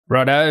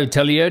Righto,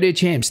 Tellyo there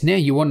champs. Now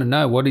you want to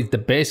know what is the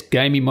best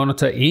gaming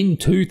monitor in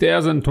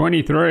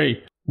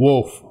 2023.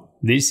 Wolf,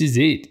 this is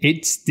it.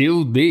 It's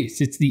still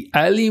this. It's the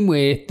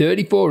Alienware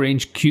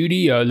 34-inch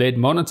QD-OLED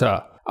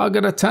monitor. I've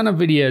got a ton of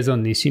videos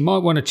on this. You might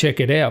want to check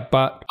it out,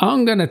 but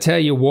I'm going to tell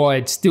you why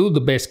it's still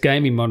the best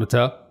gaming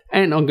monitor.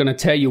 And I'm going to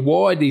tell you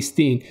why this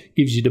thing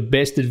gives you the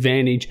best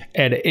advantage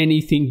out of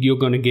anything you're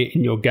going to get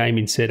in your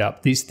gaming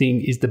setup. This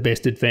thing is the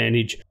best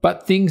advantage.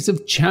 But things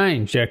have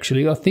changed,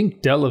 actually. I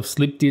think Dell have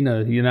slipped in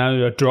a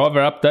driver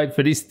update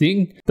for this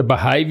thing. The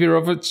behavior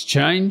of it's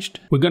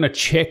changed. We're going to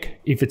check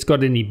if it's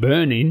got any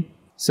burn-in.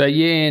 So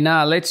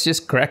yeah, let's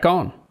just crack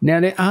on. Now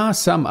there are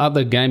some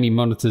other gaming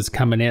monitors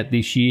coming out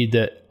this year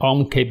that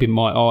I'm keeping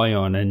my eye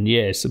on, and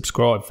yeah,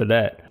 subscribe for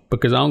that.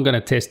 Because I'm going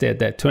to test out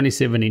that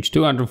 27-inch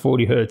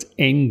 240Hz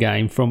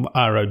Endgame from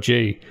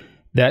ROG.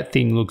 That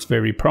thing looks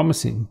very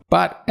promising.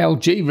 But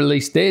LG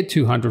released their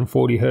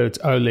 240Hz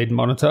OLED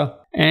monitor,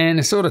 and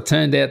it sort of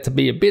turned out to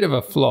be a bit of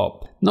a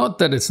flop. Not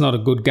that it's not a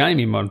good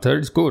gaming monitor,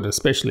 it's good,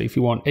 especially if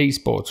you want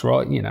esports,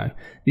 right? You know,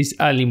 this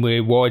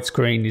Alienware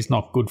widescreen is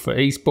not good for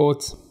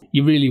esports.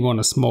 You really want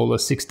a smaller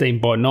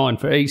 16:9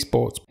 for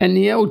esports. And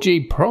the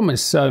LG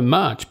promised so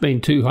much,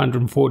 being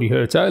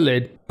 240Hz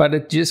OLED, but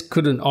it just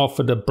couldn't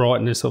offer the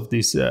brightness of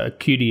this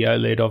QD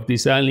OLED of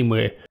this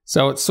Alienware.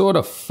 So it sort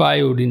of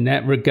failed in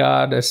that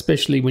regard,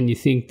 especially when you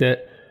think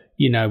that,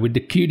 you know, with the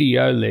QD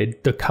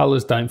OLED, the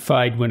colors don't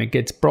fade when it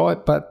gets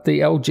bright, but the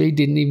LG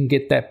didn't even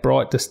get that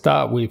bright to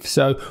start with.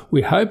 So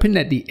we're hoping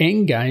that the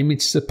Endgame,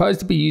 it's supposed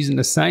to be using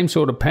the same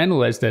sort of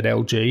panel as that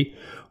LG.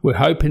 We're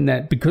hoping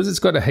that because it's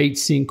got a heat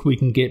sink, we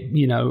can get,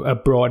 you know, a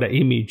brighter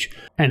image,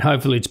 and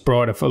hopefully it's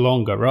brighter for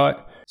longer, right?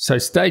 So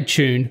stay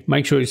tuned.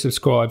 Make sure you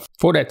subscribe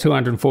for that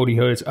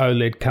 240Hz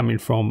OLED coming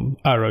from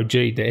ROG,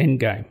 the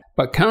Endgame.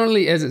 But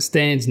currently, as it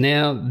stands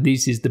now,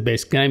 this is the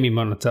best gaming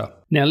monitor.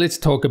 Now let's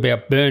talk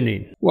about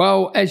burn-in.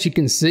 Well, as you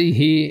can see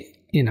here,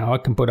 you know, I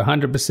can put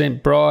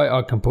 100% bright,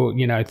 I can put,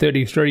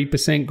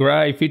 33%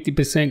 grey,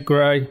 50%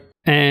 grey,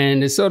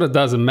 and it sort of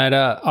doesn't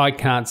matter. I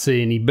can't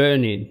see any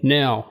burn-in.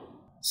 Now,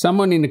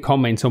 someone in the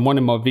comments on one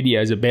of my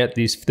videos about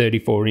this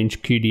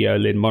 34-inch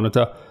QD-OLED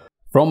monitor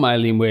from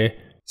Alienware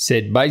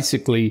said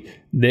basically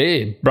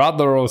their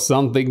brother or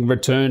something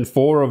returned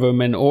 4 of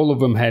them and all of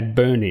them had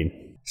burn-in.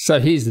 So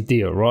here's the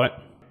deal, right?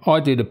 I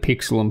do the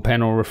pixel and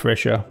panel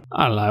refresher,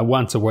 I don't know,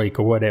 once a week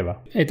or whatever.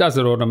 It does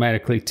it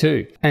automatically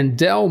too. And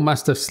Dell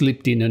must have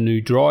slipped in a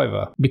new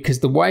driver because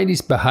the way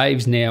this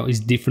behaves now is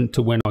different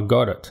to when I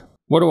got it.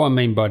 What do I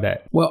mean by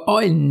that? Well,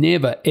 I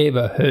never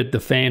ever heard the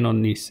fan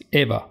on this,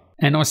 ever.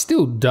 And I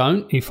still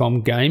don't if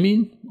I'm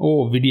gaming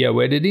or video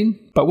editing.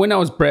 But when I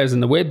was browsing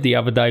the web the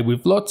other day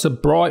with lots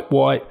of bright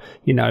white,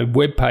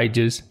 web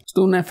pages, I was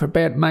doing that for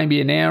about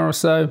maybe an hour or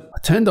so. I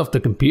turned off the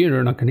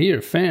computer and I can hear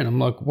a fan. I'm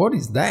like, what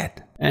is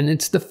that? And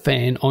it's the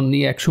fan on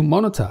the actual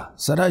monitor.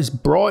 So those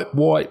bright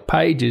white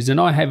pages,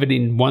 and I have it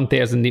in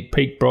 1000 nit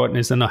peak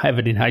brightness and I have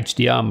it in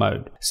HDR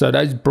mode. So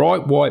those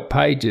bright white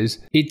pages,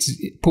 it's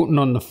putting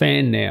on the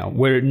fan now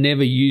where it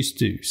never used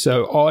to.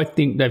 So I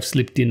think they've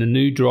slipped in a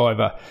new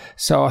driver.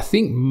 So I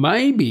think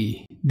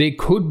maybe there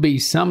could be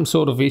some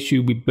sort of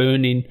issue with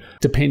burn-in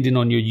depending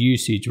on your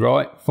usage,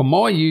 right? For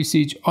my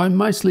usage, I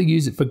mostly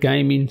use it for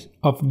gaming.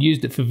 I've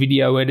used it for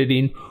video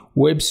editing,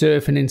 web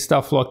surfing and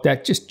stuff like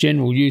that, just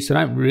general use. I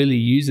don't really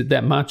use it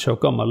that much. I've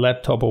got my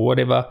laptop or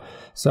whatever,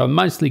 so I'm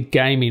mostly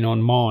gaming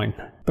on mine.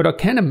 But I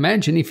can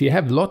imagine if you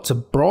have lots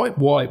of bright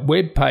white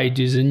web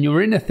pages and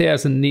you're in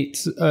 1000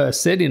 nits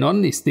setting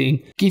on this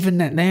thing, given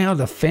that now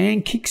the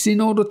fan kicks in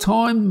all the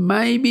time,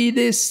 maybe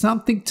there's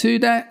something to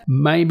that.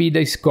 Maybe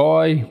this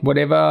guy,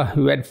 whatever,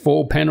 who had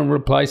 4 panel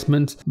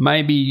replacements,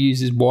 maybe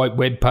uses white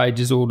web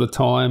pages all the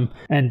time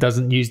and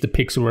doesn't use the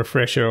pixel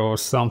refresher or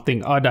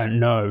something. I don't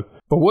know.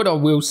 But what I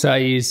will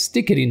say is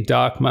stick it in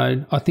dark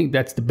mode. I think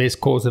that's the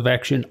best course of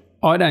action.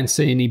 I don't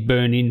see any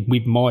burn-in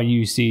with my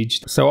usage,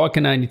 so I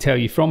can only tell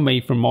you from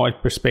my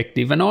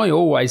perspective, and I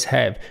always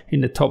have in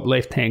the top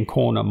left-hand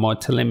corner my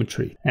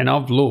telemetry, and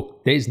I've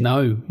looked, there's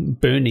no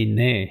burn-in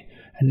there,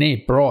 and they're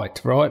bright,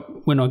 right?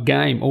 When I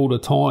game all the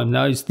time,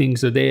 those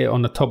things are there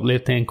on the top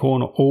left-hand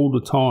corner all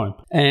the time,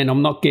 and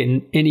I'm not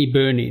getting any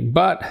burn-in.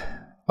 But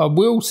I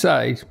will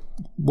say,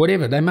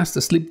 whatever, they must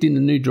have slipped in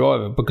the new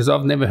driver because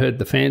I've never heard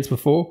the fans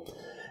before,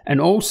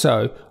 and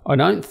also I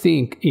don't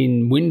think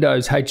in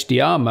Windows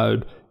HDR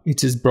mode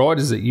it's as bright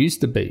as it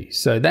used to be.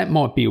 So that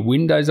might be a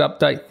Windows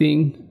update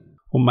thing,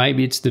 or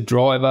maybe it's the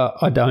driver,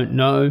 I don't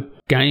know.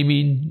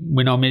 Gaming,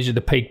 when I measure the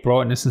peak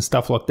brightness and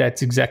stuff like that,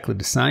 it's exactly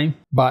the same.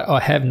 But I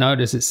have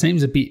noticed it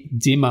seems a bit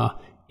dimmer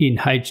in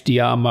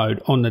HDR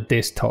mode on the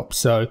desktop.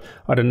 So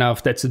I don't know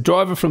if that's a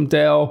driver from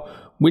Dell,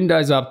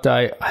 Windows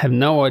update, I have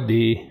no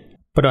idea.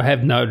 But I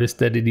have noticed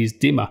that it is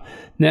dimmer.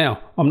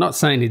 Now, I'm not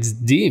saying it's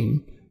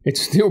dim,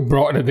 it's still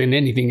brighter than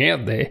anything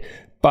out there,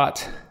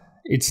 but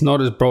it's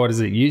not as bright as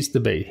it used to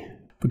be.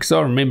 Because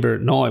I remember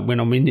at night, when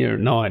I'm in there at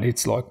night,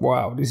 it's like,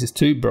 wow, this is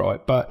too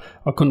bright. But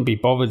I couldn't be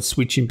bothered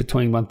switching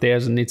between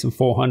 1000 nits and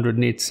 400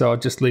 nits, so I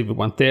just leave it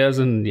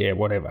 1000, yeah,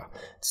 whatever.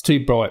 It's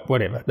too bright,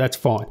 whatever, that's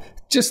fine.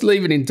 Just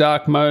leave it in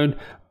dark mode.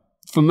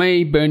 For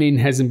me, burn-in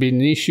hasn't been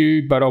an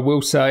issue, but I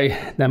will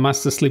say they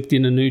must have slipped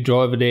in a new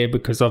driver there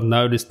because I've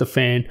noticed the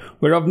fan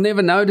where I've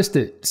never noticed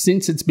it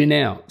since it's been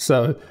out.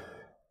 So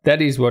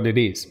that is what it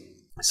is.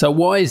 So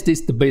why is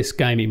this the best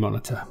gaming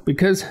monitor?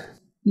 Because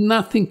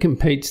nothing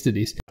competes to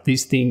this.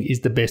 This thing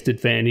is the best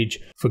advantage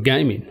for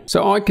gaming.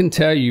 So I can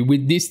tell you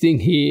with this thing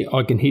here,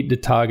 I can hit the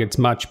targets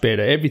much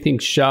better.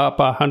 Everything's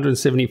sharper,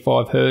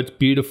 175 Hertz,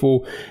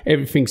 beautiful.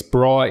 Everything's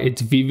bright,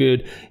 it's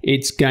vivid.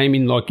 It's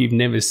gaming like you've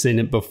never seen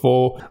it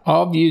before.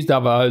 I've used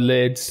other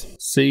OLEDs,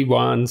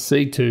 C1s,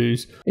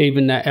 C2s,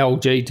 even that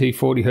LG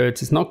 240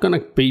 Hertz. It's not going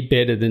to be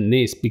better than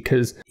this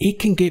because it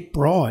can get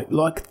bright,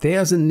 like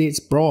 1000 nits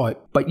bright,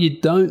 but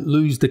you don't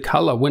lose the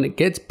color when it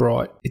gets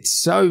bright. It's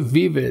so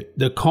vivid.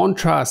 The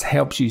contrast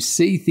helps you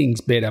see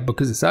things better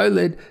because it's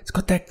OLED, it's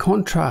got that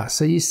contrast,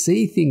 so you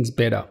see things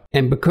better.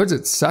 And because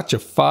it's such a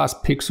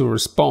fast pixel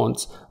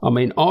response, I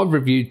mean, I've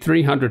reviewed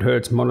 300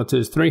 Hertz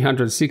monitors,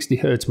 360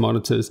 Hertz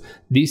monitors.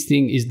 This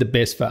thing is the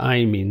best for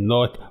aiming.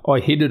 Like, I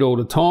hit it all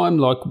the time,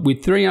 like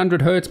with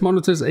 300 Hertz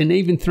monitors and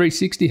even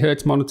 360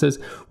 Hertz monitors,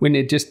 when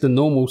they're just the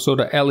normal sort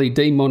of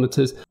LED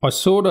monitors, I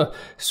sort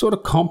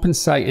of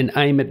compensate and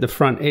aim at the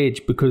front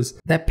edge because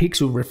that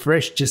pixel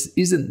refresh just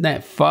isn't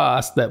that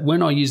fast that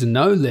when I use an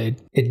OLED,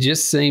 it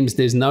just seems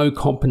there's no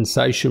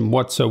compensation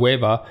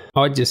whatsoever.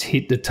 I just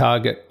hit the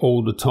target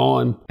all the time.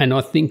 And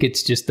I think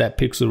it's just that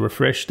pixel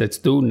refresh that's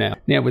doing now.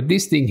 Now with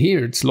this thing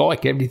here, it's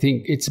like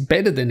everything, it's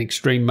better than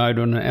extreme mode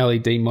on an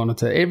LED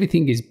monitor.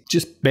 Everything is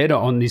just better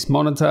on this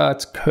monitor.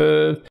 It's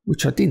curved,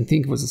 which I didn't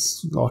think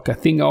was like a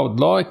thing I would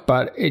like,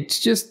 but it's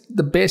just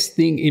the best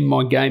thing in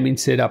my gaming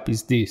setup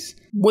is this.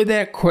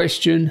 Without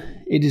question,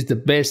 it is the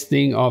best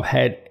thing I've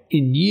had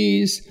in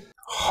years.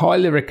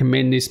 Highly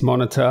recommend this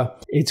monitor.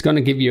 It's going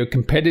to give you a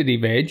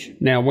competitive edge.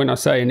 Now, when I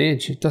say an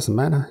edge, it doesn't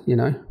matter, you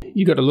know.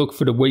 You got to look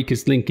for the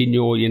weakest link in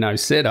your,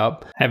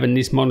 setup. Having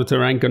this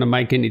monitor ain't going to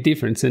make any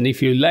difference. And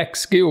if you lack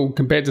skill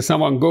compared to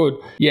someone good,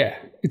 yeah,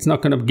 it's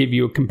not going to give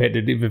you a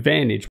competitive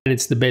advantage. And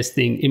it's the best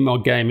thing in my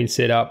gaming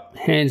setup,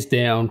 hands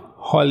down.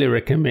 Highly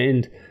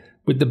recommend.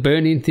 With the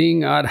burn-in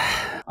thing,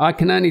 I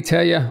can only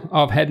tell you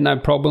I've had no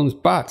problems,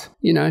 but,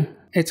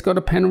 it's got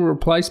a panel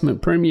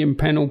replacement, premium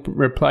panel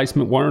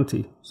replacement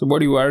warranty. So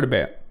what are you worried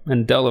about?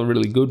 And Dell are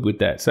really good with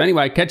that. So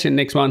anyway, catch you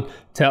next one.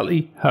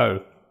 Tally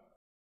ho.